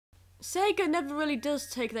Sega never really does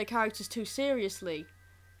take their characters too seriously,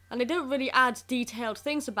 and they don't really add detailed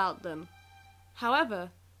things about them. However,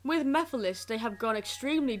 with Mephiles they have gone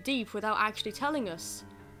extremely deep without actually telling us.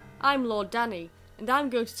 I'm Lord Danny, and I'm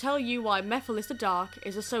going to tell you why Mephiles the Dark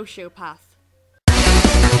is a sociopath.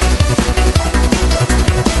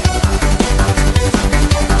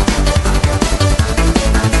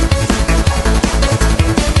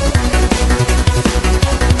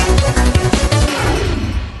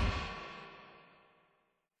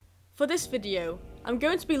 For this video, I'm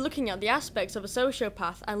going to be looking at the aspects of a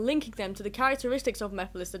sociopath and linking them to the characteristics of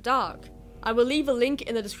Mephiles the Dark. I will leave a link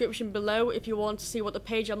in the description below if you want to see what the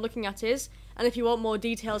page I'm looking at is, and if you want more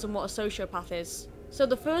details on what a sociopath is. So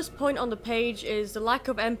the first point on the page is the lack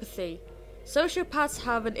of empathy. Sociopaths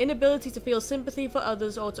have an inability to feel sympathy for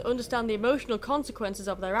others or to understand the emotional consequences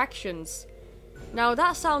of their actions. Now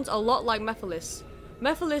that sounds a lot like Mephiles.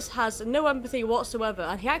 Mephiles has no empathy whatsoever,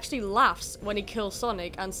 and he actually laughs when he kills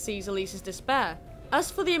Sonic and sees Elise's despair. As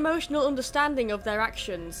for the emotional understanding of their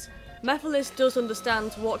actions, Mephiles does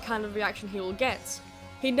understand what kind of reaction he will get.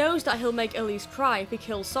 He knows that he'll make Elise cry if he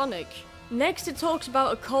kills Sonic. Next, it talks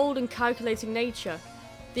about a cold and calculating nature,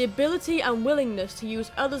 the ability and willingness to use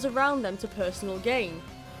others around them to personal gain.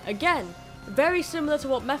 Again, very similar to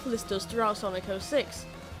what Mephiles does throughout Sonic 06.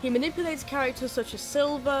 He manipulates characters such as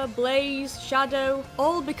Silver, Blaze, Shadow,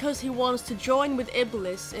 all because he wants to join with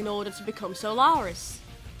Iblis in order to become Solaris.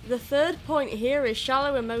 The third point here is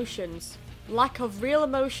shallow emotions, lack of real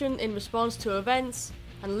emotion in response to events,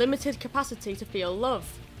 and limited capacity to feel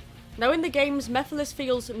love. Now in the games, Mephiles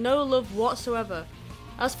feels no love whatsoever.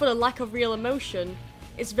 As for the lack of real emotion,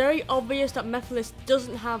 it's very obvious that Mephiles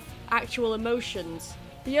doesn't have actual emotions.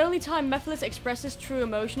 The only time Mephiles expresses true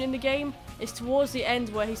emotion in the game is towards the end,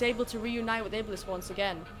 where he's able to reunite with Iblis once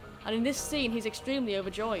again, and in this scene he's extremely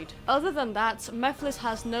overjoyed. Other than that, Mephiles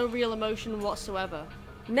has no real emotion whatsoever.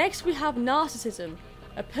 Next we have narcissism,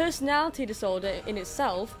 a personality disorder in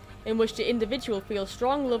itself in which the individual feels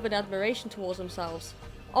strong love and admiration towards themselves,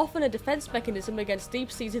 often a defense mechanism against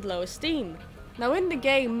deep-seated low esteem. Now in the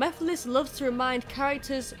game, Mephiles loves to remind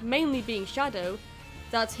characters, mainly being Shadow,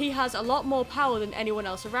 that he has a lot more power than anyone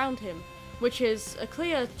else around him, which is a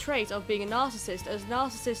clear trait of being a narcissist, as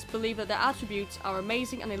narcissists believe that their attributes are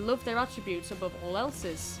amazing and they love their attributes above all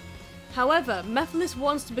else's. However, Mephiles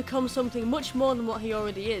wants to become something much more than what he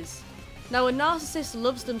already is. Now a narcissist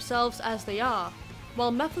loves themselves as they are,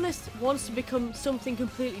 while Mephiles wants to become something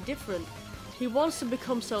completely different. He wants to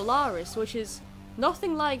become Solaris, which is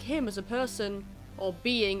nothing like him as a person, or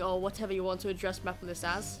being, or whatever you want to address Mephiles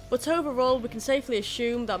as. But overall, we can safely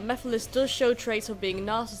assume that Mephiles does show traits of being a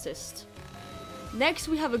narcissist. Next,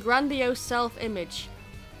 we have a grandiose self-image.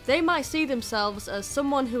 They might see themselves as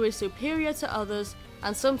someone who is superior to others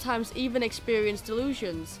and sometimes even experience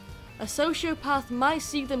delusions. A sociopath might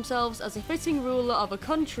see themselves as a fitting ruler of a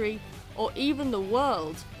country or even the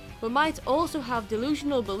world, but might also have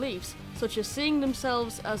delusional beliefs such as seeing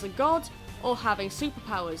themselves as a god or having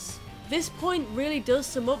superpowers. This point really does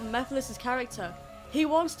sum up Mephiles' character. He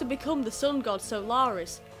wants to become the sun god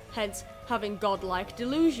Solaris, hence having godlike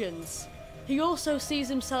delusions. He also sees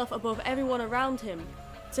himself above everyone around him.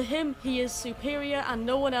 To him, he is superior and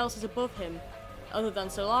no one else is above him, other than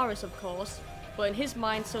Solaris of course, but in his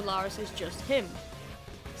mind Solaris is just him.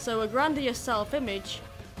 So a grandiose self-image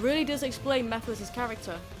really does explain Mephiles'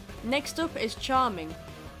 character. Next up is charming.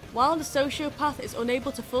 While the sociopath is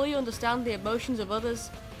unable to fully understand the emotions of others,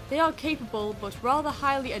 they are capable but rather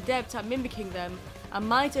highly adept at mimicking them and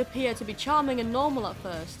might appear to be charming and normal at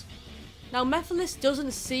first. Now Mephiles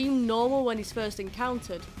doesn't seem normal when he's first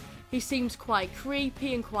encountered. He seems quite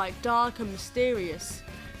creepy and quite dark and mysterious.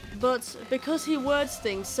 But because he words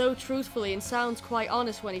things so truthfully and sounds quite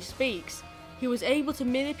honest when he speaks, he was able to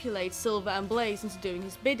manipulate Silver and Blaze into doing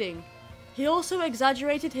his bidding. He also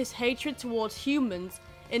exaggerated his hatred towards humans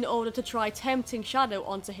in order to try tempting Shadow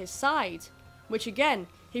onto his side, which again,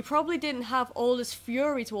 he probably didn't have all this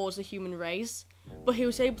fury towards the human race, but he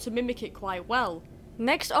was able to mimic it quite well.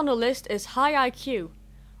 Next on the list is high IQ.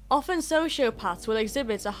 Often sociopaths will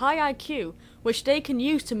exhibit a high IQ which they can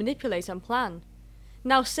use to manipulate and plan.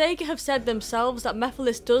 Now Sega have said themselves that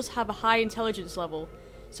Mephiles does have a high intelligence level,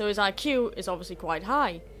 so his IQ is obviously quite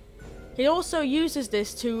high. He also uses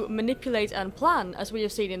this to manipulate and plan, as we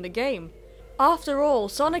have seen in the game. After all,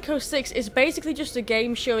 Sonic 06 is basically just a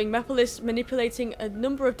game showing Mephiles manipulating a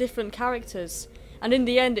number of different characters, and in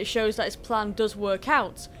the end it shows that his plan does work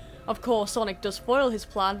out. Of course, Sonic does foil his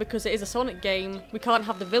plan because it is a Sonic game, we can't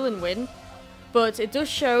have the villain win, but it does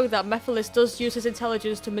show that Mephiles does use his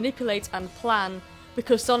intelligence to manipulate and plan,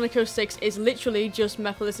 because Sonic 06 is literally just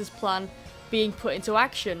Mephiles' plan being put into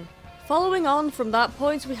action. Following on from that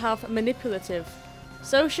point, we have manipulative.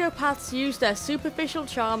 Sociopaths use their superficial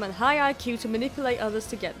charm and high IQ to manipulate others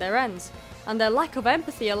to get their ends, and their lack of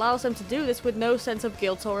empathy allows them to do this with no sense of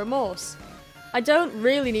guilt or remorse. I don't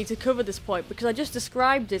really need to cover this point because I just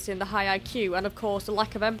described it in the high IQ and of course the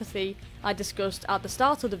lack of empathy I discussed at the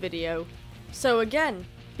start of the video. So again,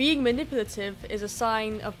 being manipulative is a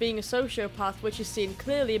sign of being a sociopath, which is seen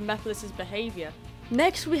clearly in Mephiles' behaviour.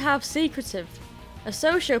 Next we have secretive. A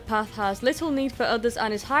sociopath has little need for others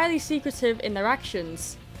and is highly secretive in their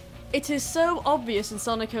actions. It is so obvious in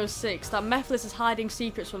Sonic 06 that Mephiles is hiding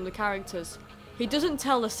secrets from the characters. He doesn't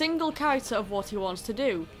tell a single character of what he wants to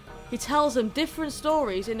do. He tells them different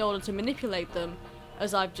stories in order to manipulate them,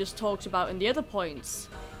 as I've just talked about in the other points.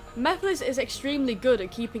 Mephiles is extremely good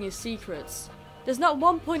at keeping his secrets. There's not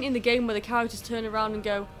one point in the game where the characters turn around and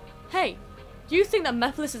go, "Hey, do you think that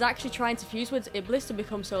Mephiles is actually trying to fuse with Iblis to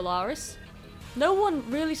become Solaris?" No one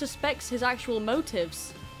really suspects his actual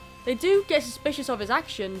motives. They do get suspicious of his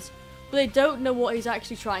actions, but they don't know what he's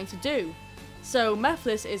actually trying to do. So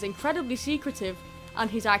Mephiles is incredibly secretive, and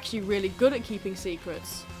he's actually really good at keeping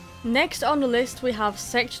secrets. Next on the list we have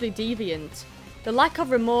sexually deviant. The lack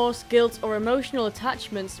of remorse, guilt or emotional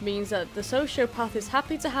attachments means that the sociopath is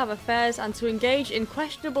happy to have affairs and to engage in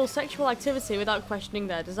questionable sexual activity without questioning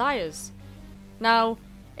their desires. Now,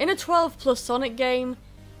 in a 12+ Sonic game,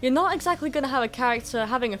 you're not exactly going to have a character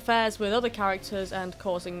having affairs with other characters and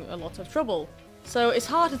causing a lot of trouble, so it's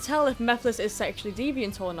hard to tell if Mephiles is sexually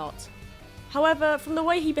deviant or not. However, from the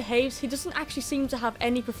way he behaves, he doesn't actually seem to have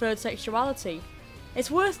any preferred sexuality. It's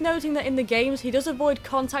worth noting that in the games he does avoid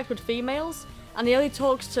contact with females, and he only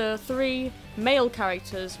talks to 3 male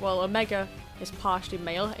characters. Well, Omega is partially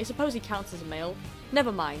male, I suppose he counts as a male,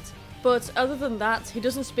 never mind. But other than that, he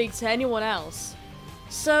doesn't speak to anyone else.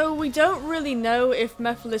 So we don't really know if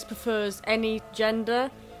Mephiles prefers any gender,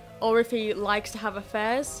 or if he likes to have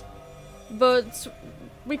affairs, but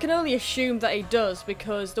we can only assume that he does,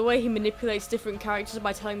 because the way he manipulates different characters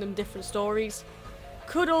by telling them different stories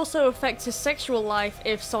could also affect his sexual life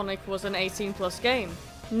if Sonic was an 18+ game.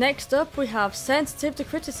 Next up we have sensitive to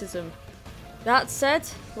criticism. That said,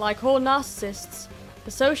 like all narcissists,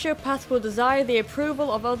 the sociopath will desire the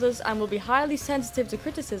approval of others and will be highly sensitive to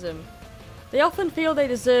criticism. They often feel they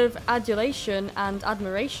deserve adulation and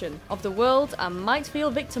admiration of the world and might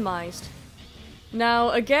feel victimized. Now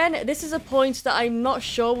again, this is a point that I'm not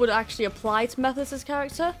sure would actually apply to Mephiles'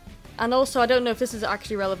 character, and also I don't know if this is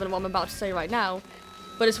actually relevant what I'm about to say right now,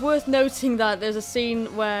 but it's worth noting that there's a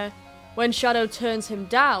scene where when Shadow turns him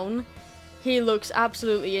down, he looks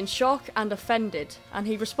absolutely in shock and offended, and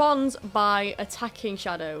he responds by attacking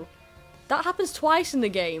Shadow. That happens twice in the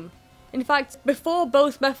game. In fact, before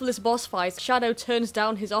both Mephiles boss fights, Shadow turns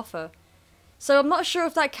down his offer. So I'm not sure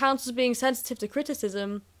if that counts as being sensitive to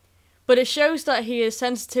criticism, but it shows that he is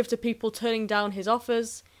sensitive to people turning down his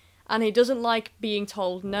offers, and he doesn't like being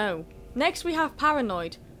told no. Next we have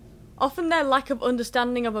paranoid. Often their lack of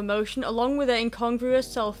understanding of emotion along with their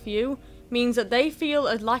incongruous self-view means that they feel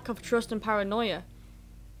a lack of trust and paranoia.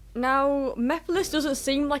 Now, Mephiles doesn't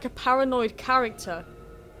seem like a paranoid character,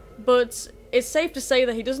 but it's safe to say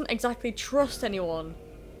that he doesn't exactly trust anyone.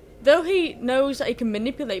 Though he knows that he can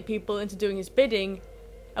manipulate people into doing his bidding,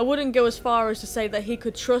 I wouldn't go as far as to say that he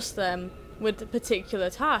could trust them with particular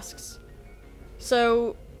tasks.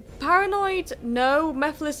 So, paranoid? No,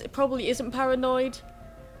 Mephiles probably isn't paranoid,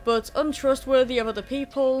 but untrustworthy of other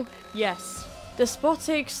people? Yes.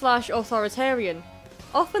 Despotic/authoritarian.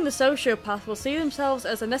 Often the sociopath will see themselves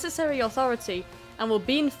as a necessary authority and will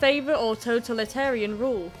be in favour of totalitarian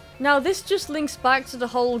rule. Now this just links back to the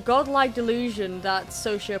whole godlike delusion that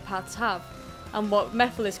sociopaths have, and what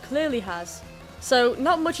Mephiles clearly has. So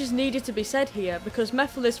not much is needed to be said here, because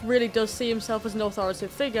Mephiles really does see himself as an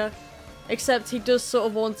authoritative figure, except he does sort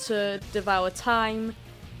of want to devour time,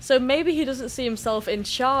 so maybe he doesn't see himself in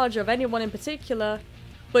charge of anyone in particular,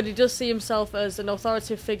 but he does see himself as an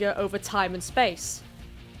authoritative figure over time and space.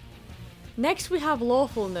 Next we have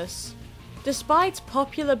lawfulness. Despite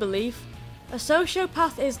popular belief, a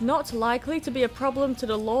sociopath is not likely to be a problem to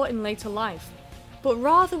the law in later life, but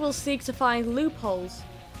rather will seek to find loopholes,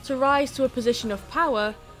 to rise to a position of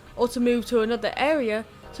power, or to move to another area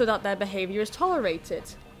so that their behaviour is tolerated.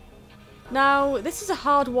 Now, this is a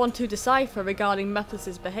hard one to decipher regarding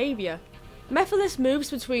Mephiles' behaviour. Mephiles moves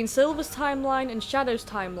between Silver's timeline and Shadow's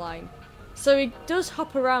timeline, so he does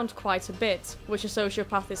hop around quite a bit, which a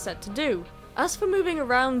sociopath is said to do. As for moving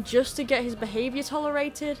around just to get his behaviour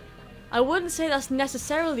tolerated, I wouldn't say that's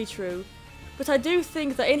necessarily true, but I do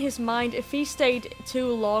think that in his mind, if he stayed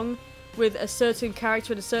too long with a certain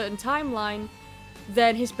character in a certain timeline,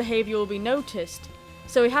 then his behaviour will be noticed.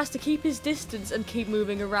 so he has to keep his distance and keep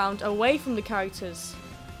moving around away from the characters.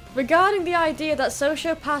 Regarding the idea that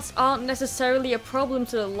sociopaths aren't necessarily a problem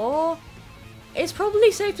to the lore, it's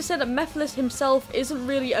probably safe to say that Mephiles himself isn't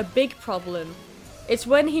really a big problem. It's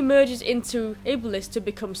when he merges into Iblis to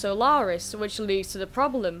become Solaris which leads to the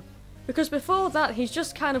problem. Because before that he's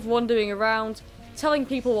just kind of wandering around, telling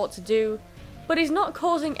people what to do, but he's not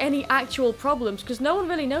causing any actual problems because no one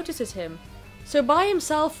really notices him. So by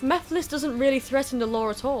himself, Mephiles doesn't really threaten the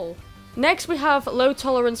lore at all. Next we have low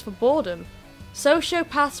tolerance for boredom.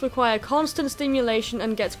 Sociopaths require constant stimulation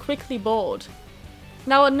and get quickly bored.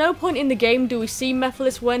 Now at no point in the game do we see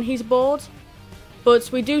Mephiles when he's bored,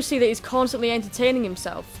 but we do see that he's constantly entertaining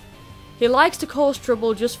himself. He likes to cause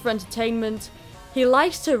trouble just for entertainment, he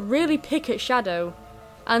likes to really pick at Shadow,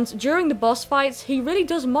 and during the boss fights he really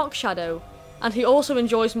does mock Shadow, and he also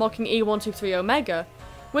enjoys mocking E123 Omega,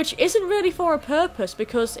 which isn't really for a purpose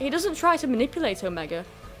because he doesn't try to manipulate Omega,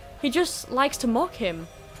 he just likes to mock him.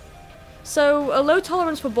 So a low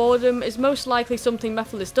tolerance for boredom is most likely something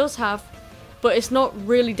Mephiles does have, but it's not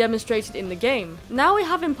really demonstrated in the game. Now we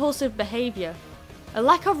have impulsive behaviour. A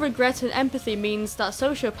lack of regret and empathy means that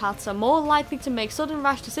sociopaths are more likely to make sudden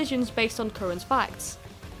rash decisions based on current facts.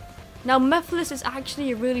 Now Mephiles is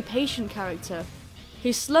actually a really patient character.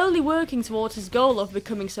 He's slowly working towards his goal of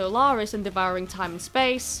becoming Solaris and devouring time and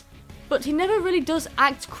space, but he never really does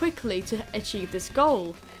act quickly to achieve this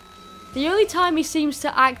goal. The only time he seems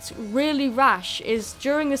to act really rash is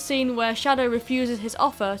during the scene where Shadow refuses his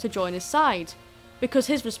offer to join his side, because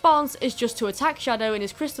his response is just to attack Shadow in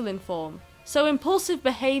his crystalline form. So impulsive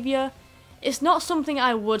behaviour is not something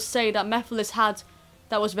I would say that Mephiles had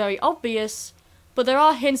that was very obvious, but there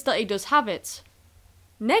are hints that he does have it.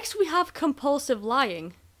 Next we have compulsive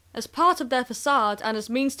lying. As part of their facade and as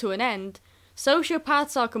means to an end,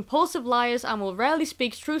 sociopaths are compulsive liars and will rarely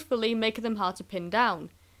speak truthfully, making them hard to pin down.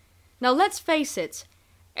 Now let's face it,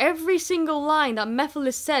 every single line that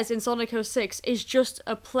Mephiles says in Sonic 06 is just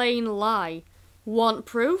a plain lie. Want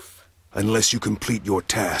proof? Unless you complete your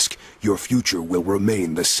task, your future will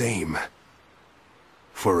remain the same.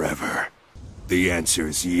 Forever. The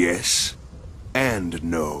answer's yes and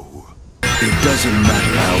no. It doesn't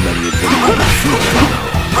matter how many of them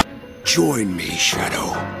you defeat. Join me,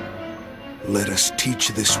 Shadow. Let us teach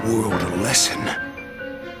this world a lesson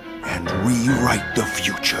and rewrite the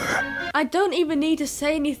future. I don't even need to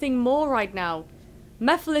say anything more right now.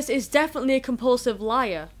 Mephiles is definitely a compulsive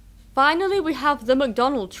liar. Finally, we have the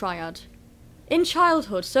McDonald Triad. In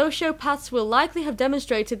childhood, sociopaths will likely have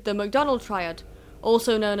demonstrated the McDonald Triad,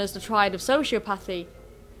 also known as the Triad of Sociopathy.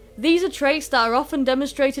 These are traits that are often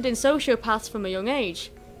demonstrated in sociopaths from a young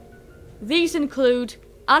age. These include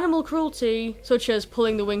animal cruelty, such as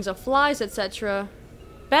pulling the wings off flies, etc.,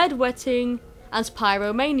 bedwetting, and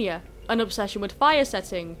pyromania, an obsession with fire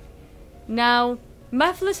setting. Now,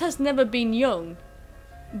 Mephiles has never been young,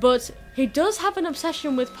 but he does have an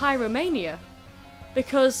obsession with pyromania,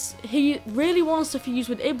 because he really wants to fuse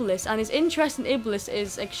with Iblis, and his interest in Iblis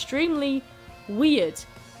is extremely weird.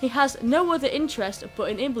 He has no other interest but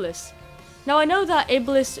in Iblis. Now I know that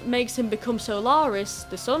Iblis makes him become Solaris,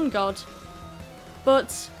 the sun god,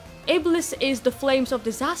 but Iblis is the flames of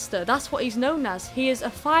disaster, that's what he's known as. He is a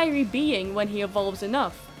fiery being when he evolves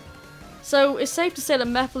enough. So it's safe to say that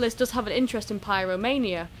Mephiles does have an interest in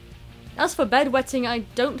pyromania. As for bedwetting, I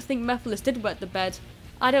don't think Mephiles did wet the bed.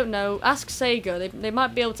 I don't know, ask Sega, they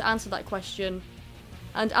might be able to answer that question.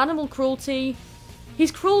 And animal cruelty,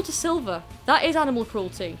 he's cruel to Silver, that is animal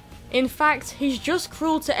cruelty. In fact, he's just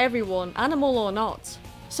cruel to everyone, animal or not.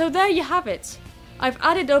 So there you have it. I've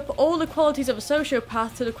added up all the qualities of a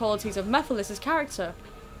sociopath to the qualities of Mephiles' character,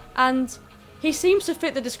 and he seems to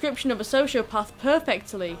fit the description of a sociopath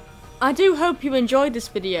perfectly. I do hope you enjoyed this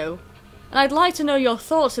video, and I'd like to know your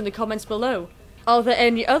thoughts in the comments below. Are there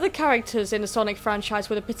any other characters in the Sonic franchise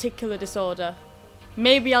with a particular disorder?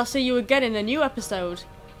 Maybe I'll see you again in a new episode.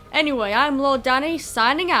 Anyway, I'm Lord Danny,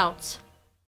 signing out.